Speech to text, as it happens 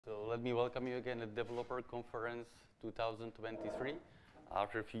let me welcome you again at Developer Conference 2023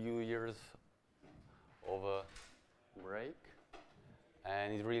 after a few years of a break.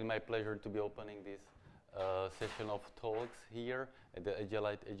 And it's really my pleasure to be opening this session of talks here at the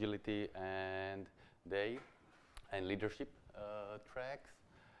Agility and Day and Leadership tracks.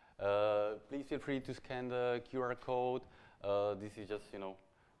 Please feel free to scan the QR code. This is just,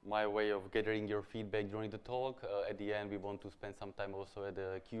 my way of gathering your feedback during the talk. At the end, we want to spend some time also at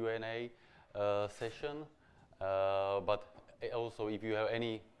the Q&A session. But also, if you have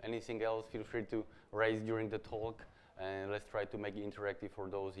anything else, feel free to raise during the talk. And let's try to make it interactive for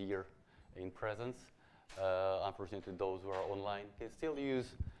those here in presence. Unfortunately, those who are online can still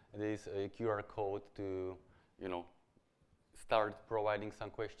use this QR code to, start providing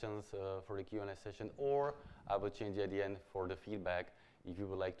some questions for the Q&A session, or I will change at the end for the feedback if you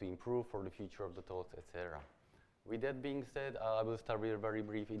would like to improve for the future of the talks, etc. With that being said, I will start with a very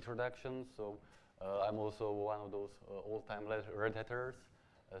brief introduction. So I'm also one of those all-time Red Hatters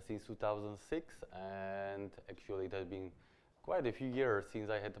since 2006, and actually it has been quite a few years since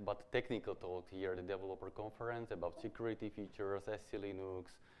I had about technical talk here at the Developer Conference about security features, SC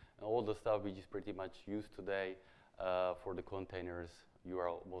Linux, and all the stuff which is pretty much used today for the containers you are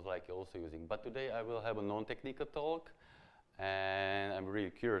most likely also using. But today I will have a non-technical talk, and I'm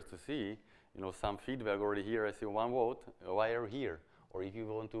really curious to see, some feedback already here. I see one vote. Why are you here? Or if you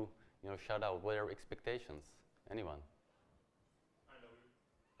want to, shout out, what are your expectations? Anyone? I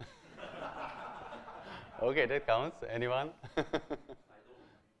know you. Okay, that counts. Anyone? I don't.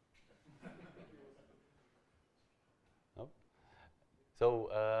 No?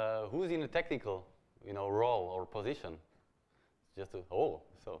 So who's in a technical, role or position? Just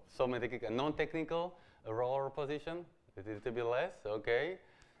so many technical, non-technical role or position. A little bit less, okay.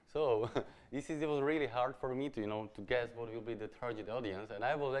 So it was really hard for me to, to guess what will be the target audience, and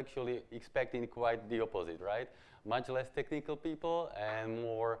I was actually expecting quite the opposite, right? Much less technical people and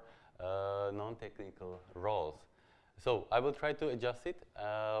more non-technical roles. So I will try to adjust it,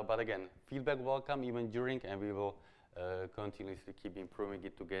 but again, feedback welcome even during, and we will continuously keep improving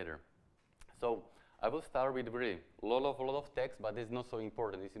it together. So I will start with really a lot of text, but it's not so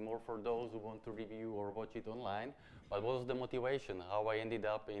important. This is more for those who want to review or watch it online. But what was the motivation? How I ended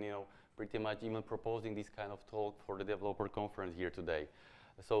up in, pretty much even proposing this kind of talk for the developer conference here today.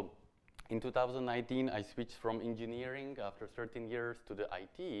 So in 2019, I switched from engineering after 13 years to the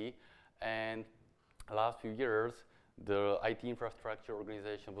IT. And last few years, the IT infrastructure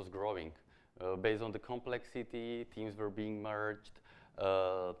organization was growing. Based on the complexity, teams were being merged,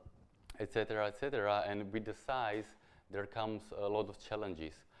 et cetera, and with the size, there comes a lot of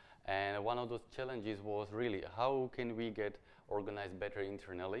challenges. And one of those challenges was really, how can we get organized better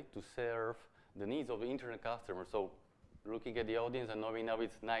internally to serve the needs of the internal customers? So looking at the audience and knowing now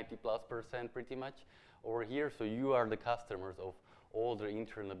it's 90+% pretty much over here, so you are the customers of all the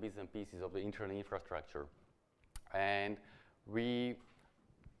internal bits and pieces of the internal infrastructure. And we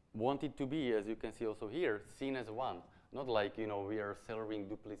wanted to be, as you can see also here, seen as one. Not like, we are serving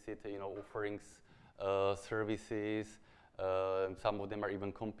duplicate, offerings, services. Some of them are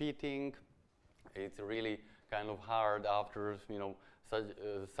even competing. It's really kind of hard after,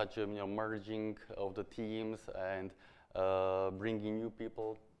 such a merging of the teams and bringing new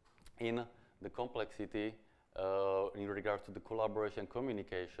people in. The complexity in regards to the collaboration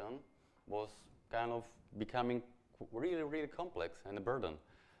communication was kind of becoming really, really complex and a burden.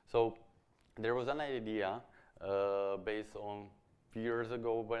 So there was an idea based on a few years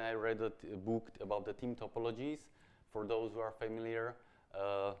ago when I read a book about the Team Topologies. For those who are familiar,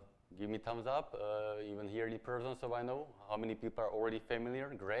 give me thumbs up, even here in person, so I know how many people are already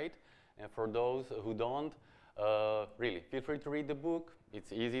familiar. Great. And for those who don't, really, feel free to read the book.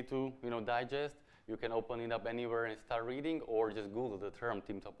 It's easy to digest. You can open it up anywhere and start reading, or just Google the term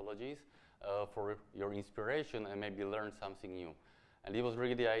Team Topologies for your inspiration and maybe learn something new. And it was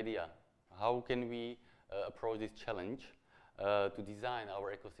really the idea. How can we approach this challenge to design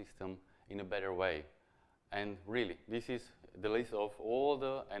our ecosystem in a better way? And really, this is the list of all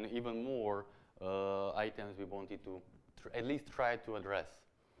the and even more items we wanted to at least try to address.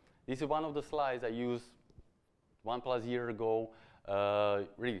 This is one of the slides I used 1+ year ago,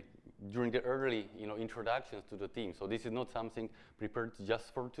 really during the early introductions to the team. So this is not something prepared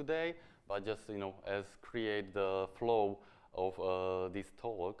just for today, but just as create the flow of this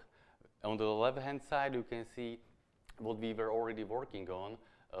talk. On the left-hand side, you can see what we were already working on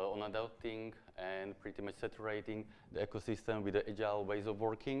adopting and pretty much saturating the ecosystem with the agile ways of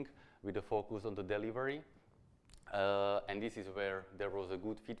working, with a focus on the delivery. And this is where there was a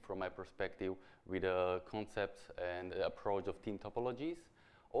good fit from my perspective with the concepts and the approach of Team Topologies.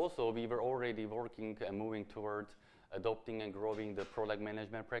 Also, we were already working and moving towards adopting and growing the product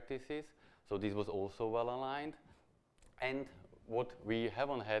management practices. So this was also well aligned. And what we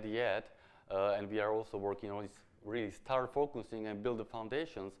haven't had yet, and we are also working on, is really start focusing and build the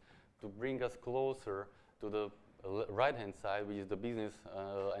foundations to bring us closer to the right-hand side, which is the business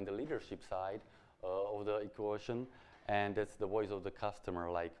and the leadership side of the equation. And that's the voice of the customer,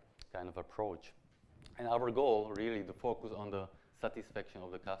 like kind of approach. And our goal, really, to focus on the satisfaction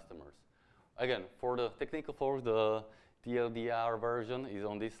of the customers. Again, for the technical folks, the TLDR version is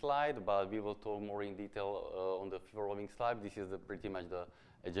on this slide, but we will talk more in detail on the following slide. This is pretty much the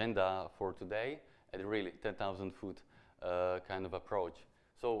agenda for today, and really 10,000-foot kind of approach.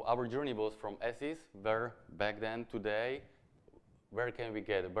 So our journey was from as is, where back then, today, where can we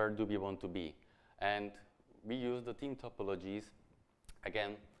get, where do we want to be? And we use the Team Topologies,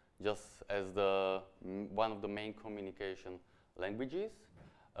 again, just as one of the main communication languages.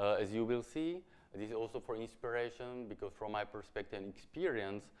 As you will see, this is also for inspiration, because from my perspective and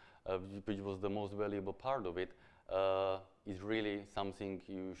experience, which was the most valuable part of it, is really something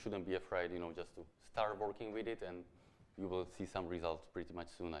you shouldn't be afraid, just to start working with it, and you will see some results pretty much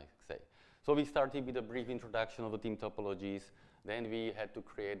soon, I say. So we started with a brief introduction of the Team Topologies. Then we had to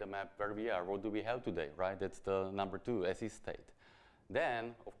create a map where we are. What do we have today, right? That's the number 2, as-is state.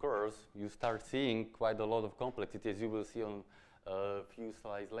 Then, of course, you start seeing quite a lot of complexity, as you will see on a few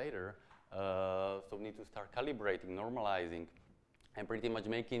slides later. So we need to start calibrating, normalizing, and pretty much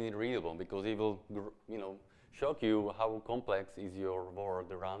making it readable, because it will, shock you how complex is your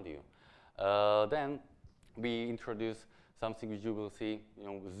world around you. Then we introduce something which you will see,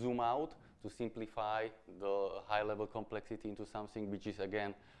 zoom out to simplify the high-level complexity into something which is,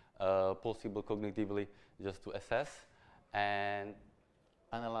 again, possible cognitively just to assess and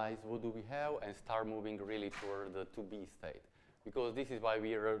analyze what do we have and start moving really toward the to-be state. Because this is why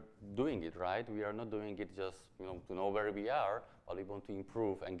we are doing it, right? We are not doing it just to know where we are, but we want to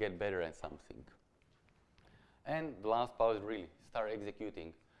improve and get better at something. And the last part is really start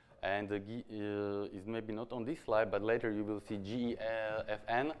executing. And the is maybe not on this slide, but later you will see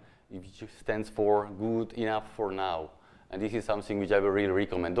GEFN, which stands for good enough for now. And this is something which I will really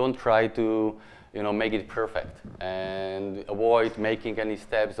recommend. Don't try to make it perfect and avoid making any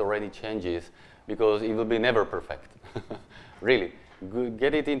steps or any changes, because it will be never perfect. Really,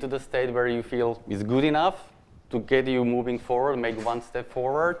 get it into the state where you feel is good enough to get you moving forward, make one step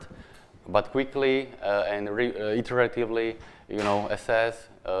forward, but quickly and iteratively, assess,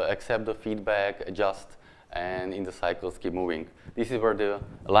 accept the feedback, adjust, and in the cycles keep moving. This is where the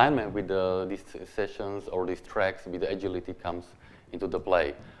alignment with these sessions or these tracks with the agility comes into the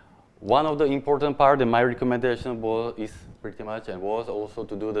play. One of the important part, and my recommendation is pretty much, and was also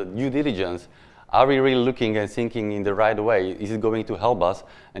to do the due diligence. Are we really looking and thinking in the right way? Is it going to help us?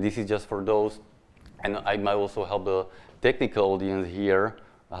 And this is just for those, and I might also help the technical audience here,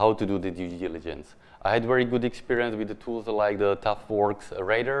 how to do the due diligence. I had very good experience with the tools like the ToughWorks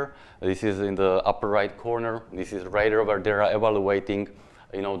Radar. This is in the upper right corner. This is Radar, where they are evaluating,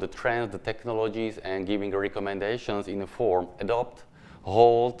 the trends, the technologies, and giving recommendations in the form adopt,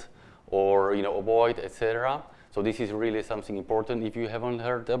 hold, or avoid, etc. So this is really something important if you haven't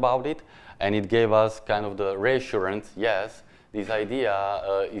heard about it. And it gave us kind of the reassurance, yes, this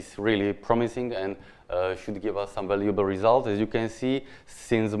idea is really promising and should give us some valuable results. As you can see,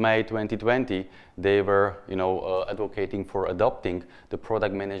 since May 2020, they were advocating for adopting the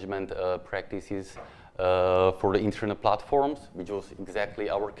product management practices for the internal platforms, which was exactly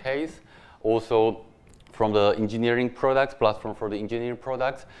our case. Also, from the engineering products, platform for the engineering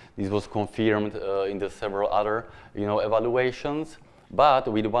products, this was confirmed in the several other evaluations.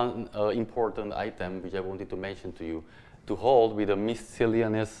 But with one important item which I wanted to mention to you, to hold with the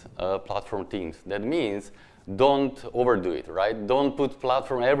miscellaneous platform teams. That means don't overdo it, right? Don't put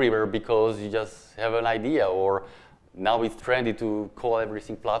platform everywhere because you just have an idea, or now it's trendy to call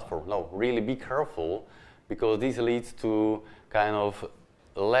everything platform. No, really be careful, because this leads to kind of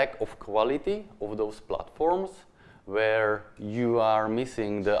lack of quality of those platforms, where you are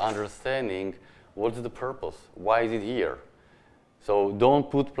missing the understanding what's the purpose, why is it here. So don't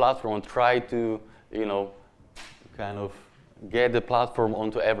put platform, try to kind of get the platform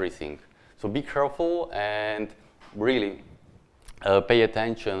onto everything. So be careful and really pay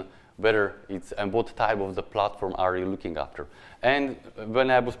attention whether it's and what type of the platform are you looking after. And when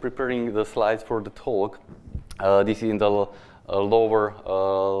I was preparing the slides for the talk, this is in the lower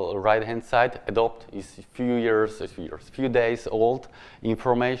right-hand side. Adopt is few days old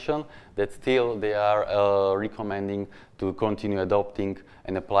information that still they are recommending to continue adopting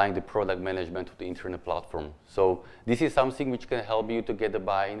and applying the product management to the internal platform. So this is something which can help you to get the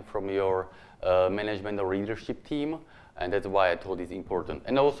buy-in from your management or leadership team, and that's why I thought it's important.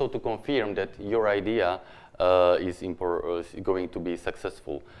 And also to confirm that your idea is going to be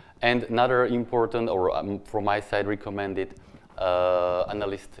successful. And another important, or from my side recommended,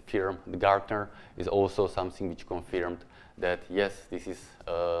 analyst firm, Gartner, is also something which confirmed that yes, this is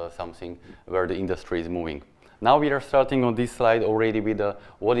something where the industry is moving. Now we are starting on this slide already with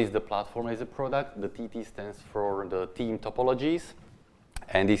what is the platform as a product. The TT stands for the Team Topologies.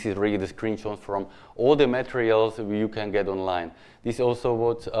 And this is really the screenshot from all the materials you can get online. This is also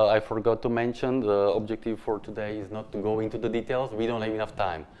what I forgot to mention. The objective for today is not to go into the details. We don't have enough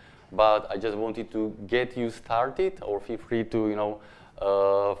time. But I just wanted to get you started, or feel free to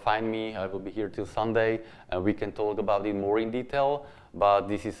find me. I will be here till Sunday, and we can talk about it more in detail. But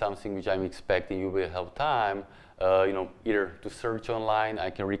this is something which I'm expecting you will have time, either to search online. I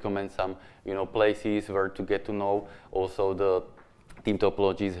can recommend some, places where to get to know. Also, the Team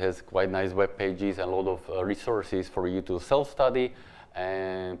Topologies has quite nice web pages and a lot of resources for you to self-study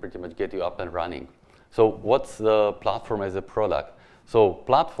and pretty much get you up and running. So what's the platform as a product? So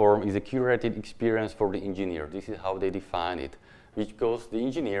platform is a curated experience for the engineer. This is how they define it. Which goes the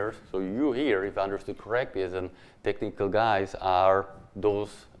engineers, so you here, if I understood correctly, as a technical guys, are those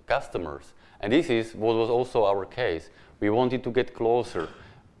customers. And this is what was also our case. We wanted to get closer,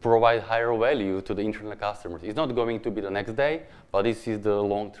 provide higher value to the internal customers. It's not going to be the next day, but this is the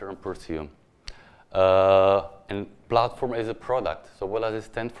long-term pursuit. And platform as a product. So what does it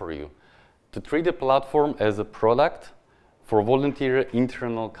stand for you? To treat the platform as a product for volunteer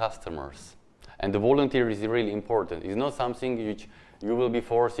internal customers. And the volunteer is really important. It's not something which you will be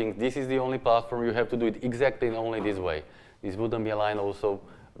forcing. This is the only platform. You have to do it exactly in only this way. This wouldn't be aligned also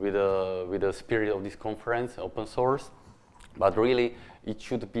with the spirit of this conference, open source. But really, it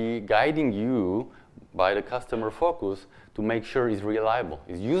should be guiding you by the customer focus to make sure it's reliable,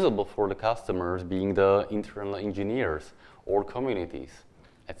 it's usable for the customers, being the internal engineers or communities,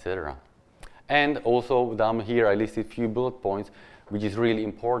 etc. And also down here, I listed a few bullet points, which is really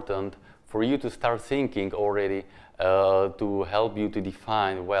important for you to start thinking already to help you to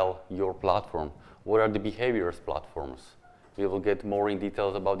define well your platform. What are the behaviors platforms? We will get more in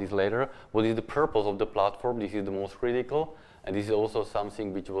details about this later. What is the purpose of the platform? This is the most critical. And this is also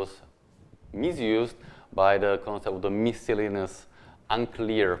something which was misused by the concept of the miscellaneous,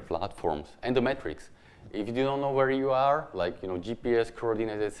 unclear platforms and the metrics. If you don't know where you are, like GPS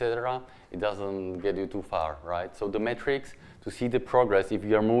coordinates, etc., it doesn't get you too far, right? So the metrics to see the progress, if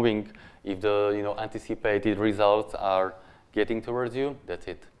you are moving, if the anticipated results are getting towards you, that's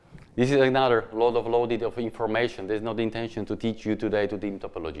it. This is another loaded of information. There's no intention to teach you today to Team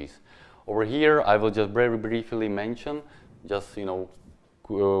Topologies. Over here, I will just very briefly mention, just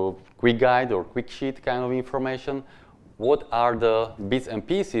quick guide or quick sheet kind of information. What are the bits and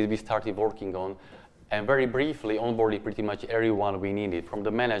pieces we started working on? And very briefly, onboarding pretty much everyone we needed, from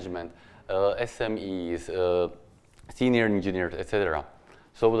the management, SMEs, senior engineers, etc.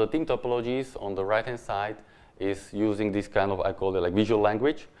 So the Team Topologies on the right-hand side is using this kind of, I call it like visual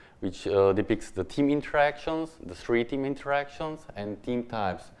language, which depicts the team interactions, the 3 team interactions, and team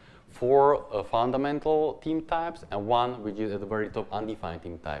types. 4 fundamental team types, and 1 which is at the very top undefined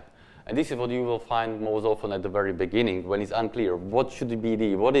team type. And this is what you will find most often at the very beginning when it's unclear. What should it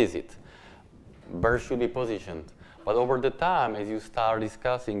be? What is it? Where should be positioned? But over the time, as you start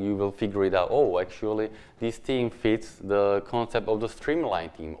discussing, you will figure it out. Oh, actually, this team fits the concept of the streamline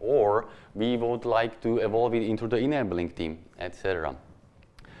team, or we would like to evolve it into the enabling team, etc.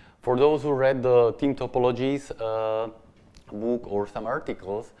 For those who read the Team Topologies book or some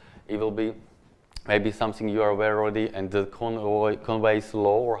articles, it will be maybe something you are aware already, and the Conway's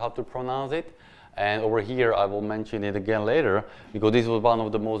law, or how to pronounce it. And over here, I will mention it again later, because this was one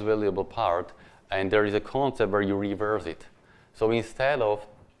of the most valuable parts. And there is a concept where you reverse it. So instead of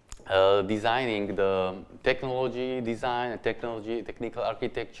designing the technology design and technical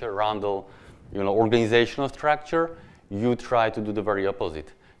architecture around the organizational structure, you try to do the very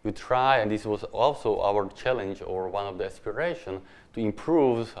opposite. You try, and this was also our challenge or one of the aspirations, to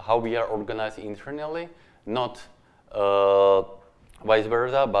improve how we are organized internally, not vice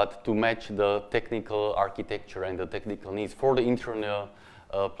versa, but to match the technical architecture and the technical needs for the internal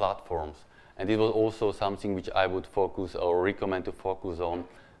platforms. And this was also something which I would focus or recommend to focus on,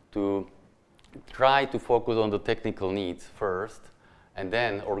 to try to focus on the technical needs first, and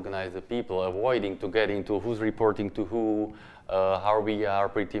then organize the people, avoiding to get into who's reporting to who, how we are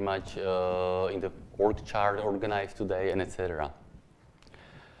pretty much in the org chart organized today, and etc.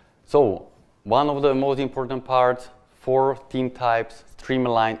 So one of the most important parts, 4 team types,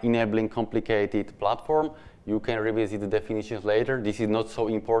 streamlined, enabling, complicated platform. You can revisit the definitions later. This is not so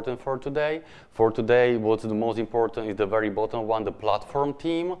important for today. For today, what's the most important is the very bottom one, the platform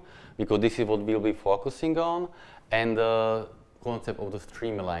team, because this is what we'll be focusing on, and the concept of the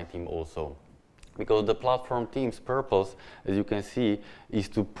streamlined team also. Because the platform team's purpose, as you can see, is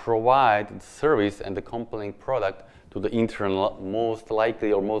to provide the service and the compelling product to the internal, most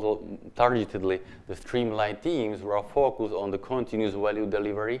likely or most targetedly, the streamlined teams who are focused on the continuous value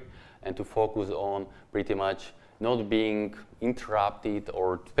delivery and to focus on pretty much not being interrupted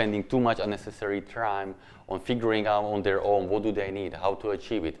or spending too much unnecessary time on figuring out on their own what do they need, how to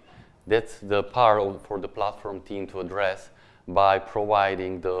achieve it. That's the part for the platform team to address by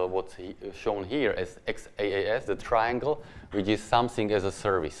providing what's shown here as XaaS, the triangle, which is something as a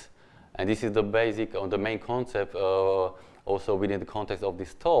service. And this is the basic, the main concept also within the context of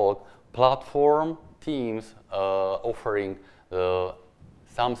this talk, platform teams offering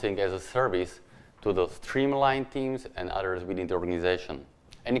something as a service to the streamlined teams and others within the organization.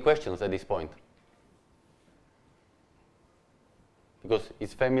 Any questions at this point? Because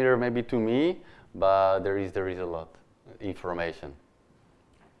it's familiar maybe to me, but there is a lot of information.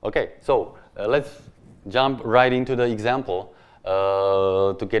 Okay, so let's jump right into the example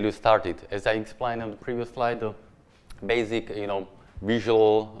to get you started. As I explained on the previous slide, the basic,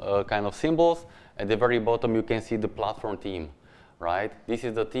 visual kind of symbols. At the very bottom, you can see the platform team, right? This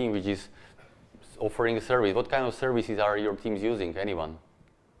is the team which is offering a service. What kind of services are your teams using? Anyone?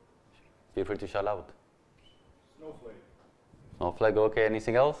 Feel free to shout out. Snowflake. Snowflake, okay.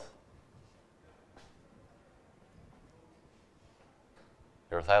 Anything else?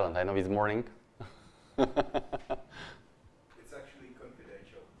 You're silent. I know it's morning. It's actually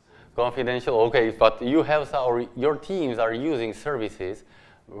confidential. Confidential, okay. But you have or your teams are using services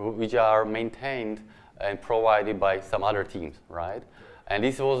which are maintained and provided by some other teams, right? And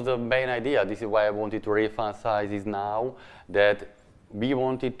this was the main idea. This is why I wanted to reemphasize this now, that we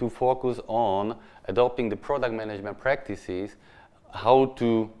wanted to focus on adopting the product management practices, how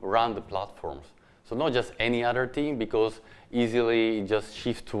to run the platforms. So not just any other team, because easily just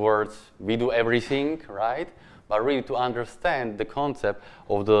shift towards we do everything, right? But really to understand the concept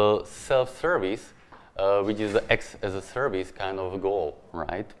of the self-service, which is the X as a service kind of goal,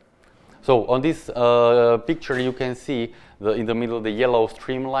 right? So on this picture, you can see in the middle the yellow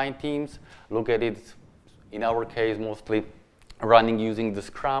streamlined teams. Look at it, in our case, mostly running using the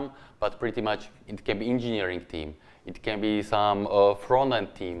Scrum, but pretty much it can be engineering team. It can be some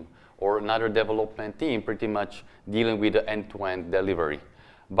front-end team or another development team pretty much dealing with the end-to-end delivery.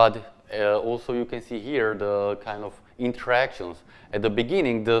 But also you can see here the kind of interactions. At the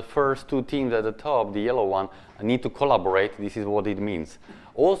beginning, the first 2 teams at the top, the yellow one, need to collaborate. This is what it means.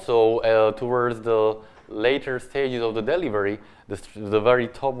 Also, towards the later stages of the delivery, the very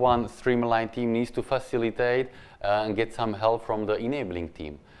top one, streamlined team, needs to facilitate and get some help from the enabling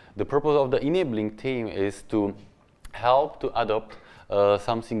team. The purpose of the enabling team is to help to adopt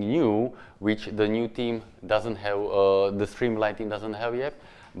something new, which the new team doesn't have, the streamlined team doesn't have yet,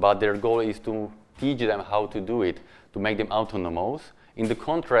 but their goal is to teach them how to do it, to make them autonomous. In the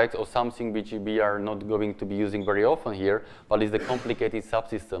contract of something which we are not going to be using very often here, but is the complicated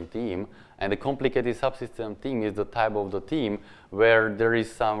subsystem team. And the complicated subsystem team is the type of the team where there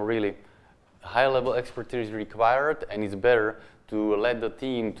is some really high-level expertise required, and it's better to let the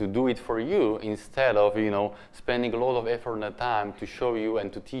team to do it for you instead of spending a lot of effort and time to show you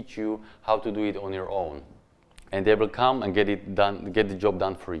and to teach you how to do it on your own. And they will come and get it done, get the job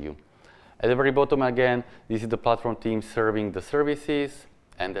done for you. At the very bottom again, this is the platform team serving the services,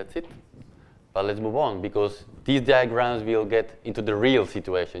 and that's it. But let's move on, because these diagrams will get into the real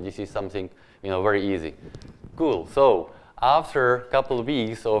situation. This is something very easy. Cool. So after a couple of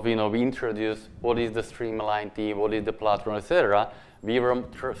weeks of we introduced what is the streamlined team, what is the platform, etc., we were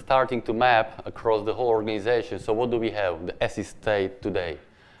starting to map across the whole organization. So what do we have? The as is state today.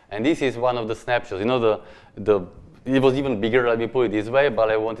 And this is one of the snapshots. It was even bigger, let me put it this way,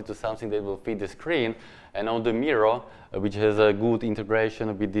 but I wanted to something that will fit the screen. And on the mirror, which has a good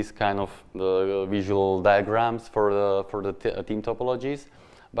integration with this kind of visual diagrams for the team topologies,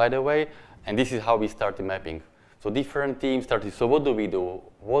 by the way. And this is how we started mapping. So different teams started. So what do we do?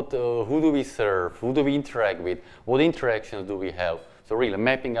 Who do we serve? Who do we interact with? What interactions do we have? So really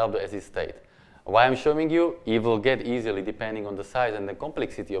mapping out the as is state. Why I'm showing you, it will get easily, depending on the size and the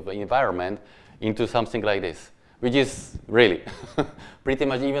complexity of the environment, into something like this, which is really pretty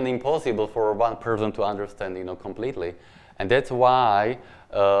much even impossible for one person to understand completely. And that's why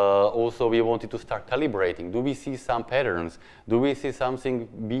also we wanted to start calibrating. Do we see some patterns? Do we see something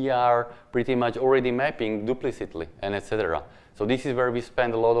we are pretty much already mapping duplicitly, and etc. So this is where we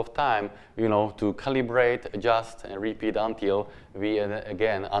spend a lot of time, you know, to calibrate, adjust, and repeat until we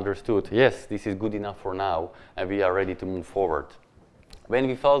again understood, yes, this is good enough for now, and we are ready to move forward. When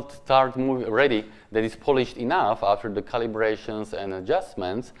we felt ready, that is polished enough after the calibrations and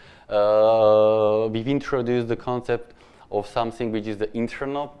adjustments, we've introduced the concept of something which is the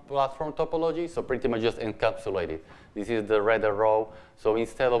internal platform topology, so pretty much just encapsulated. This is the red arrow. So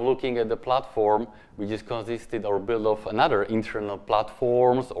instead of looking at the platform, which is consisted or built of another internal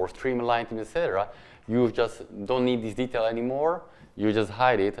platforms or streamlined, etc., you just don't need this detail anymore. You just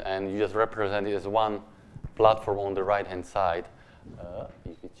hide it, and you just represent it as one platform on the right-hand side.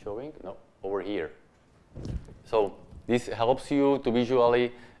 Is it showing? No, over here. So this helps you to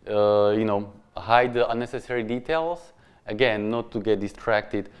visually, you know, hide the unnecessary details. Again, not to get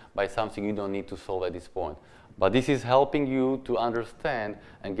distracted by something you don't need to solve at this point. But this is helping you to understand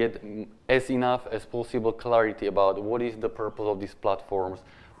and get as enough as possible clarity about what is the purpose of these platforms,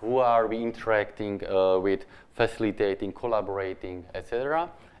 who are we interacting with, facilitating, collaborating, etc.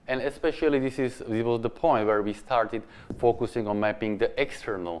 And especially this was the point where we started focusing on mapping the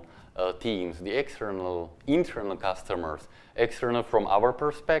external teams, the internal customers, external from our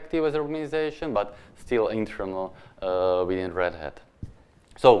perspective as an organization, but still internal within Red Hat.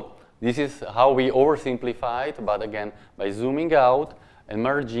 So this is how we oversimplified, but again, by zooming out and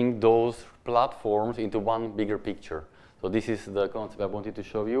merging those platforms into one bigger picture. So this is the concept I wanted to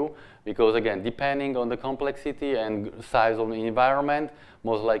show you, because again, depending on the complexity and size of the environment,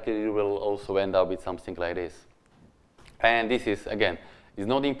 most likely you will also end up with something like this. And this is, again, it's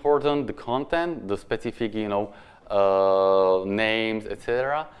not important, the content, the specific, you know, names,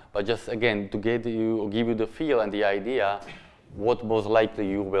 etc., but just, again, to give you the feel and the idea what most likely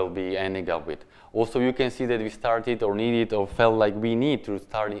you will be ending up with. Also, you can see that we started or needed or felt like we need to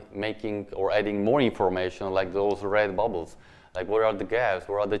start making or adding more information like those red bubbles. Like what are the gaps,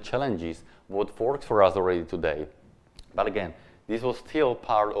 what are the challenges, what works for us already today. But again, this was still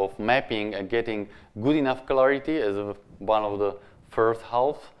part of mapping and getting good enough clarity as one of the first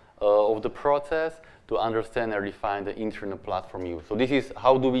half of the process to understand and refine the internal platform use. So this is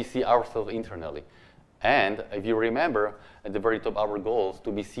how do we see ourselves internally. And if you remember, at the very top, our goal is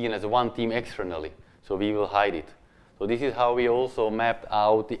to be seen as one team externally. So we will hide it. So this is how we also mapped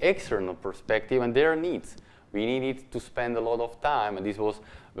out the external perspective and their needs. We needed to spend a lot of time, and this was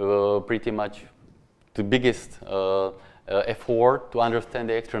pretty much the biggest effort to understand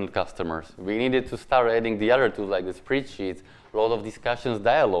the external customers. We needed to start adding the other tools like the spreadsheets, a lot of discussions,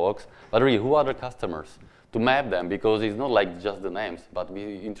 dialogues, but really, who are the customers? To map them, because it's not like just the names, but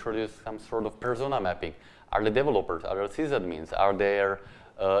we introduced some sort of persona mapping. Are the developers, are there sysadmins, are there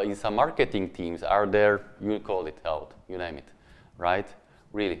in some marketing teams, are there, you call it out, you name it, right?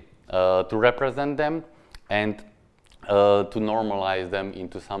 Really, to represent them and to normalize them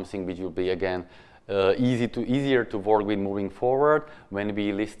into something which will be, again, easier to work with moving forward when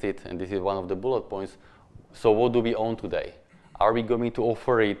we list it, and this is one of the bullet points. So what do we own today? Are we going to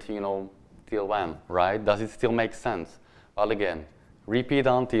offer it, you know, till when, right? Does it still make sense? Well, again, repeat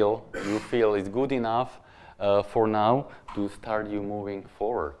until you feel it's good enough for now to start you moving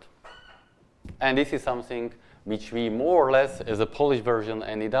forward. And this is something which we more or less, as a polished version,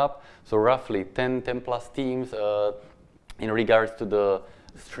 ended up. So roughly 10 plus teams in regards to the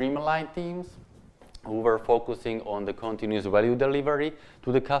streamlined teams who were focusing on the continuous value delivery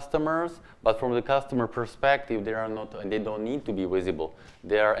to the customers. But from the customer perspective, they are not, and they don't need to be visible.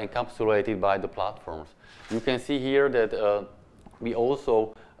 They are encapsulated by the platforms. You can see here that we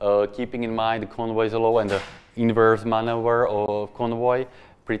also, keeping in mind the Convoy's law and the inverse maneuver of Convoy,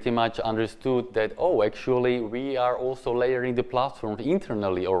 pretty much understood that, oh, actually, we are also layering the platforms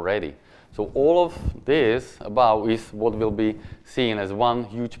internally already. So all of this above is what will be seen as one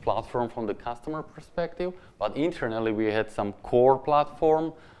huge platform from the customer perspective, but internally we had some core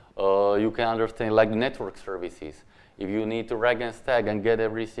platform. You can understand like network services. If you need to rack and stack and get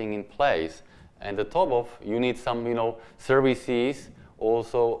everything in place, and the top of, you need some, you know, services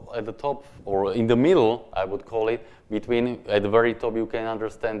also at the top or in the middle, I would call it, between, at the very top you can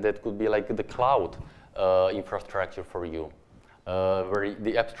understand that could be like the cloud infrastructure for you. Where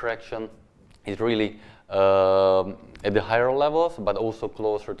the abstraction is really at the higher levels, but also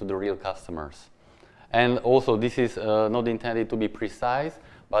closer to the real customers. And also, this is not intended to be precise,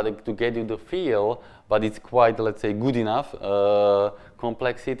 but to get you the feel, but it's quite, let's say, good enough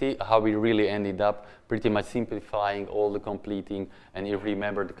complexity, how we really ended up pretty much simplifying all the completing. And if you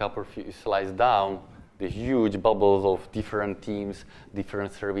remember the couple of few slides down, the huge bubbles of different teams,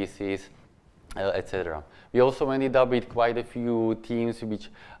 different services, etc. We also ended up with quite a few teams which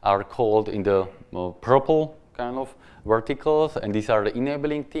are called in the purple kind of verticals, and these are the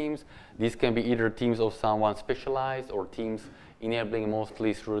enabling teams. These can be either teams of someone specialized or teams enabling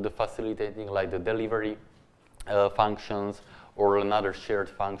mostly through the facilitating, like the delivery functions or another shared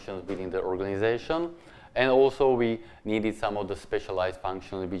functions within the organization. And also we needed some of the specialized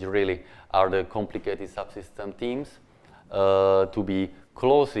functions, which really are the complicated subsystem teams, to be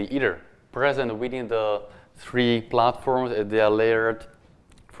closely either present within the three platforms as they are layered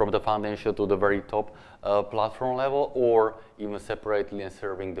from the foundation to the very top platform level, or even separately and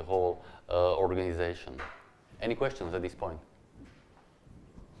serving the whole organization. Any questions at this point?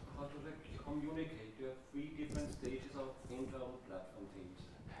 How do they communicate? You have three different stages of internal platform teams.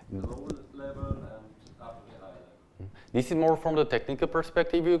 Low level and up to the high level. This is more from the technical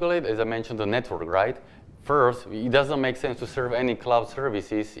perspective, usually, as I mentioned, the network, right? First, it doesn't make sense to serve any cloud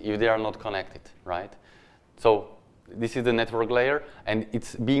services if they are not connected, right? So this is the network layer, and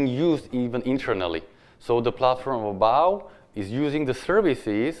it's being used even internally. So the platform above is using the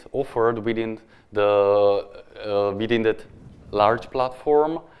services offered within the within that large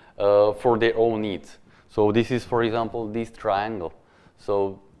platform for their own needs. So this is, for example, this triangle.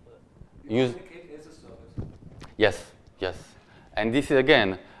 So use Communicate as a service. yes, yes, and this is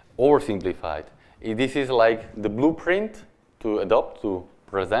again oversimplified. This is like the blueprint to adopt, to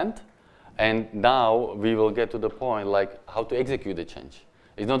present, and now we will get to the point like how to execute the change.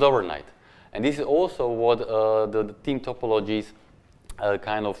 It's not overnight. And this is also what the Team Topologies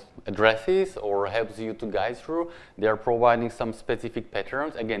kind of addresses or helps you to guide through. They are providing some specific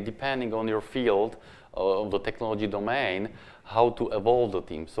patterns, again, depending on your field of the technology domain, how to evolve the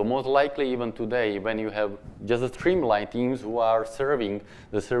team. So most likely even today, when you have just a streamlined teams who are serving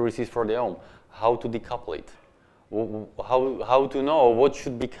the services for their own, how to decouple it, how to know what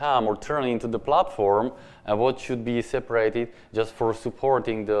should become or turn into the platform and what should be separated just for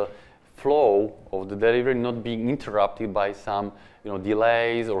supporting the flow of the delivery, not being interrupted by some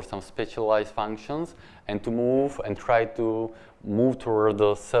delays or some specialized functions, and to move and try to move toward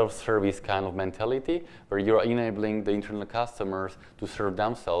the self-service kind of mentality where you're enabling the internal customers to serve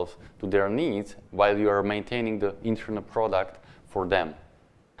themselves to their needs while you are maintaining the internal product for them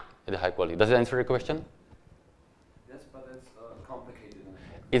at a high quality. Does that answer your question? Yes, but it's complicated.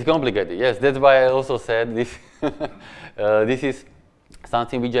 It's complicated, yes. That's why I also said this. This is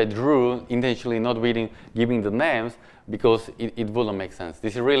something which I drew intentionally, not really giving the names, because it wouldn't make sense.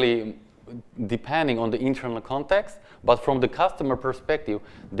 This is really depending on the internal context, but from the customer perspective,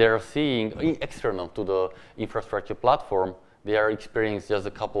 they're seeing external to the infrastructure platform, they are experiencing just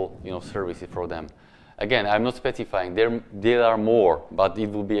a couple services for them. Again, I'm not specifying, there are more, but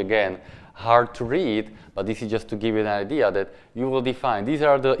it will be, again, hard to read, but this is just to give you an idea that you will define, these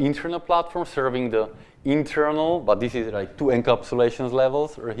are the internal platforms serving the internal, but this is like two encapsulations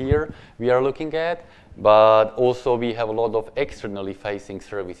levels here we are looking at, but also we have a lot of externally facing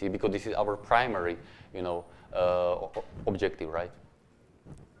services because this is our primary, objective, right?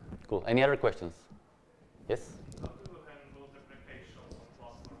 Cool. Any other questions? Yes? How do you handle deprecation on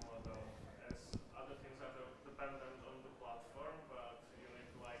platform level, as other things are dependent on the platform, but you need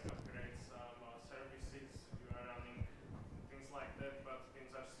to upgrade some services, you are running things like that, but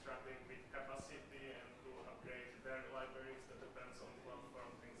things are struggling with capacity and to upgrade their libraries that depends on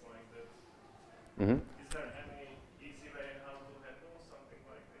platform, things like that. Mm-hmm. Is there any easy way how to handle something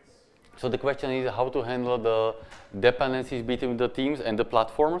like this? So the question is how to handle the dependencies between the teams and the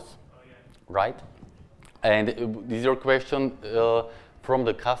platforms, right? And is your question from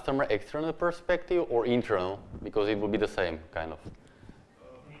the customer external perspective or internal? Because it would be the same, kind of.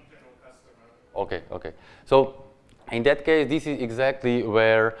 Internal customer. Okay, okay. So in that case, this is exactly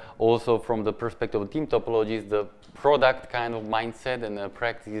where also from the perspective of Team Topologies, the product kind of mindset and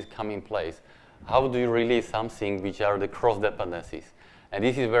practices come in place. How do you release something which are the cross dependencies? And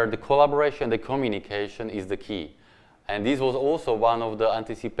this is where the collaboration, the communication is the key. And this was also one of the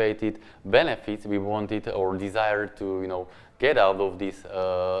anticipated benefits we wanted or desired to get out of this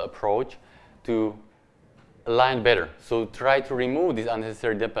approach, to align better. So try to remove these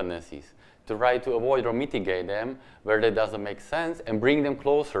unnecessary dependencies, to try to avoid or mitigate them where that doesn't make sense and bring them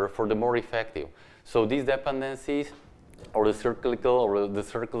closer for the more effective. So these dependencies or the cyclical or the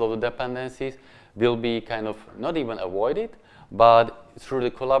circle of the dependencies will be kind of not even avoided, but through the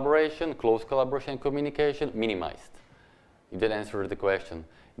collaboration, close collaboration and communication, minimized. If that answers the question.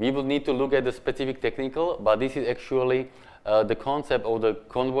 We will need to look at the specific technical, but this is actually the concept of the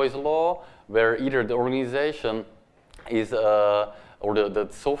convoys law, where either the organization is, or the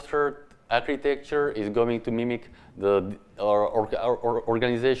software architecture is going to mimic the our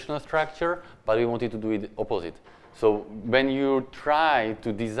organizational structure, but we wanted to do it opposite. So when you try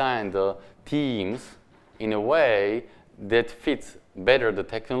to design the teams in a way that fits better the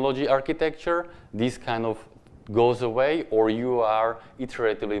technology architecture, this kind of goes away, or you are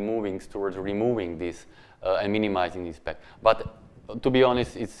iteratively moving towards removing this and minimizing this impact. But to be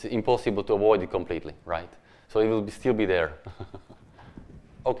honest, it's impossible to avoid it completely, right? So it will still be there.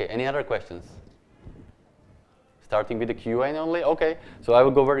 Okay, any other questions? Starting with the Q&A only? Okay, so I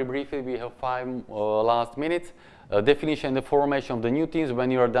will go very briefly. We have 5 last minutes. Definition and the formation of the new teams.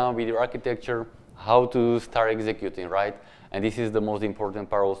 When you are done with your architecture, how to start executing, right? And this is the most important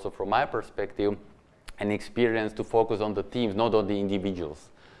part also from my perspective, an experience to focus on the teams, not on the individuals,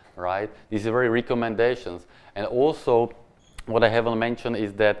 right? These are very recommendations. And also, what I haven't mentioned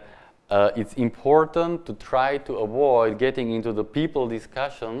is that it's important to try to avoid getting into the people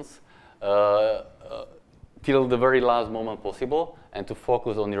discussions till the very last moment possible, and to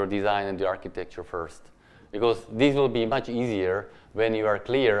focus on your design and the architecture first. Because this will be much easier when you are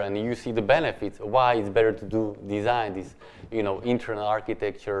clear and you see the benefits, why it's better to design this, internal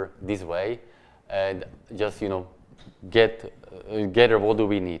architecture this way, and just, gather what do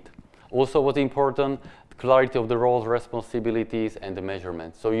we need. Also, what's important, clarity of the roles, responsibilities, and the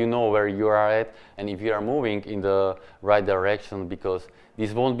measurements. So you know where you are at, and if you are moving in the right direction, because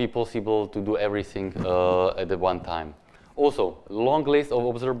this won't be possible to do everything at the one time. Also, long list of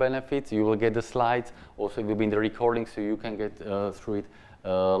observed benefits. You will get the slides. Also, it will be in the recording, so you can get through it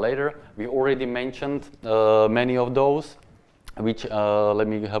later. We already mentioned many of those, which, let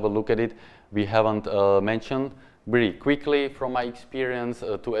me have a look at it. We haven't mentioned. Very quickly, from my experience,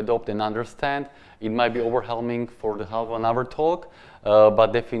 to adopt and understand. It might be overwhelming for the half an hour talk, but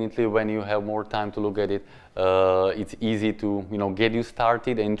definitely when you have more time to look at it, it's easy to get you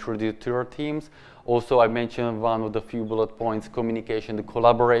started and introduce to your teams. Also, I mentioned one of the few bullet points, communication, the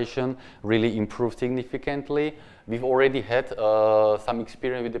collaboration really improved significantly. We've already had some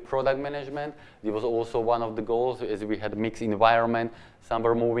experience with the product management. It was also one of the goals, as we had a mixed environment. Some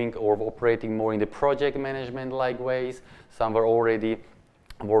were moving or operating more in the project management-like ways. Some were already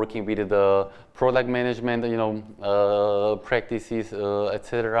working with the product management, practices,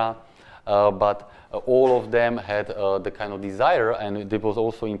 etc. But all of them had the kind of desire, and it was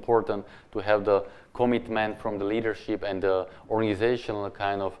also important to have the commitment from the leadership and the organizational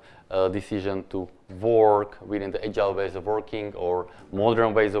kind of decision to work within the agile ways of working or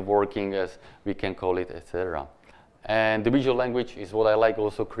modern ways of working, as we can call it, etc. And the visual language is what I like.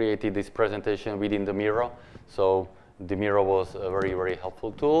 Also created this presentation within the Miro. So the Miro was a very, very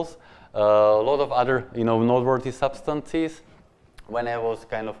helpful tools. A lot of other, noteworthy substances. When I was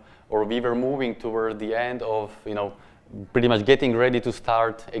we were moving toward the end of, pretty much getting ready to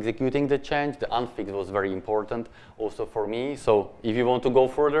start executing the change, the unfix was very important also for me. So if you want to go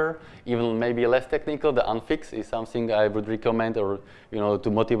further, even maybe less technical, the unfix is something I would recommend, or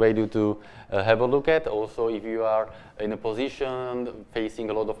to motivate you to have a look at. Also, if you are in a position facing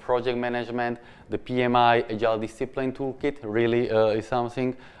a lot of project management, the PMI Agile Discipline Toolkit really is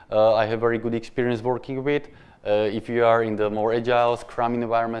something I have very good experience working with. If you are in the more agile Scrum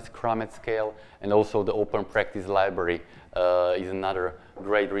environment, Scrum at scale, and also the Open Practice Library is another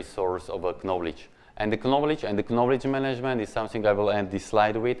great resource of knowledge. And the knowledge management is something I will end this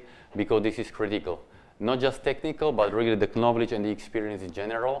slide with, because this is critical. Not just technical, but really the knowledge and the experience in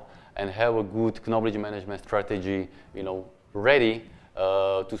general, and have a good knowledge management strategy, ready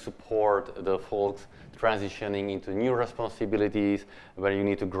to support the folks transitioning into new responsibilities, where you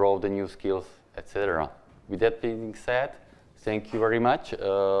need to grow the new skills, etc. With that being said, thank you very much.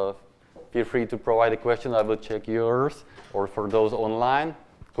 Feel free to provide a question. I will check yours, or for those online,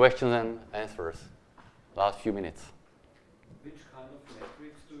 questions and answers. Last few minutes. Which kind of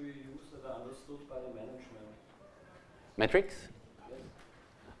metrics do you use that are understood by the management? Metrics?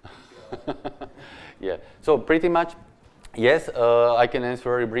 Yes. Yeah. So pretty much, yes. I can answer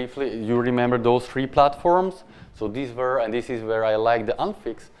very briefly. You remember those 3 platforms? So these were, and this is where I like the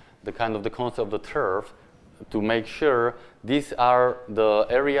unfix, the concept of the turf, to make sure these are the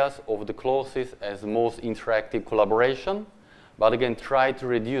areas of the closest as most interactive collaboration, but again, try to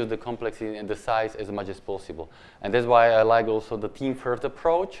reduce the complexity and the size as much as possible. And that's why I like also the team-first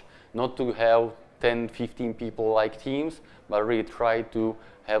approach, not to have 10, 15 people like teams, but really try to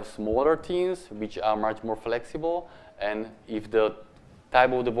have smaller teams, which are much more flexible, and if the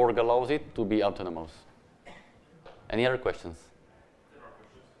type of the work allows it, to be autonomous. Any other questions?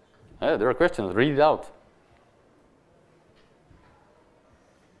 There are questions. Read it out.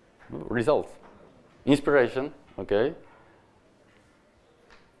 Results. Inspiration. Okay.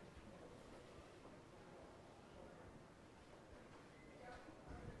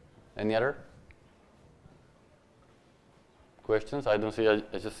 Any other questions? I don't see,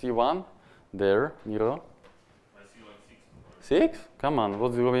 I just see one there, Miro. I see like 6. 6? Come on,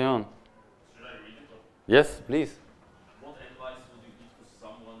 what's going on? Should I read it? Or Yes, please. what advice would you give to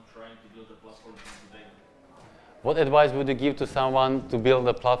someone trying to build a platform today? What advice would you give to someone to build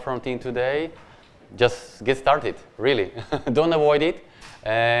a platform team today? Just get started, really. Don't avoid it,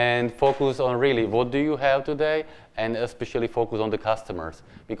 and focus on really what do you have today, and especially focus on the customers,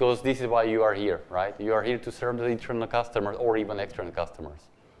 because this is why you are here, right? You are here to serve the internal customers or even external customers.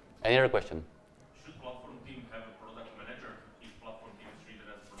 Any other question? Should platform team have a product manager if platform team is treated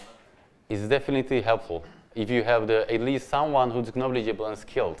as a product? It's definitely helpful if you have at least someone who's knowledgeable and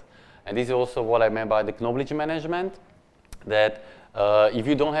skilled. And this is also what I meant by the knowledge management, that if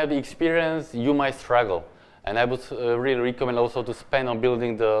you don't have the experience, you might struggle. And I would really recommend also to spend on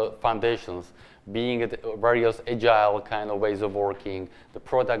building the foundations, being at various agile kind of ways of working, the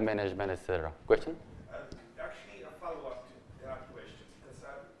product management, etc. Question? Actually, a follow-up to that question, because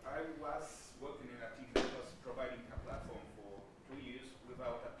I was working in a team that was providing a platform for 2 years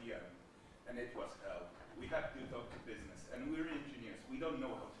without a PM, and it was hell. We had to talk to business, and we're engineers. We don't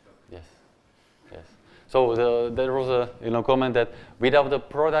know how to talk. Yes, yes. So there was a comment that without the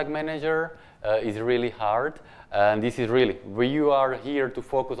product manager, it's really hard. And this is really, where you are here to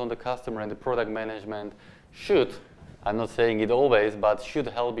focus on the customer, and the product management should, I'm not saying it always, but should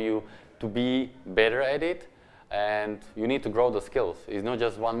help you to be better at it. And you need to grow the skills. It's not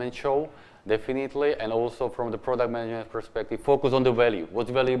just one-man show, definitely. And also from the product management perspective, focus on the value,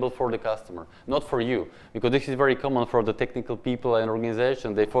 what's valuable for the customer, not for you. Because this is very common for the technical people and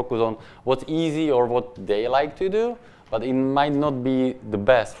organizations. They focus on what's easy or what they like to do, but it might not be the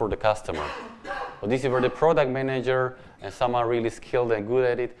best for the customer. But this is where the product manager and someone really skilled and good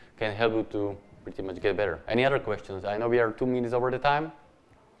at it can help you to pretty much get better. Any other questions? I know we are 2 minutes over the time.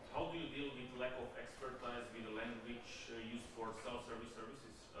 How do you deal with lack of expertise with the language used for self-service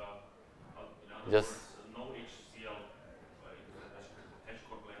services? In other Just words, no HCL,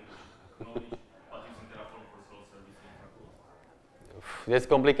 HCorp language, knowledge, but using Terraform for self-service infra. that's a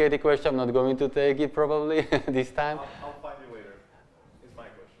complicated question. I'm not going to take it probably this time. I'll find you later, is my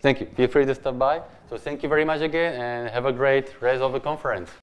question. Thank you. Feel free to stop by. So thank you very much again, and have a great rest of the conference.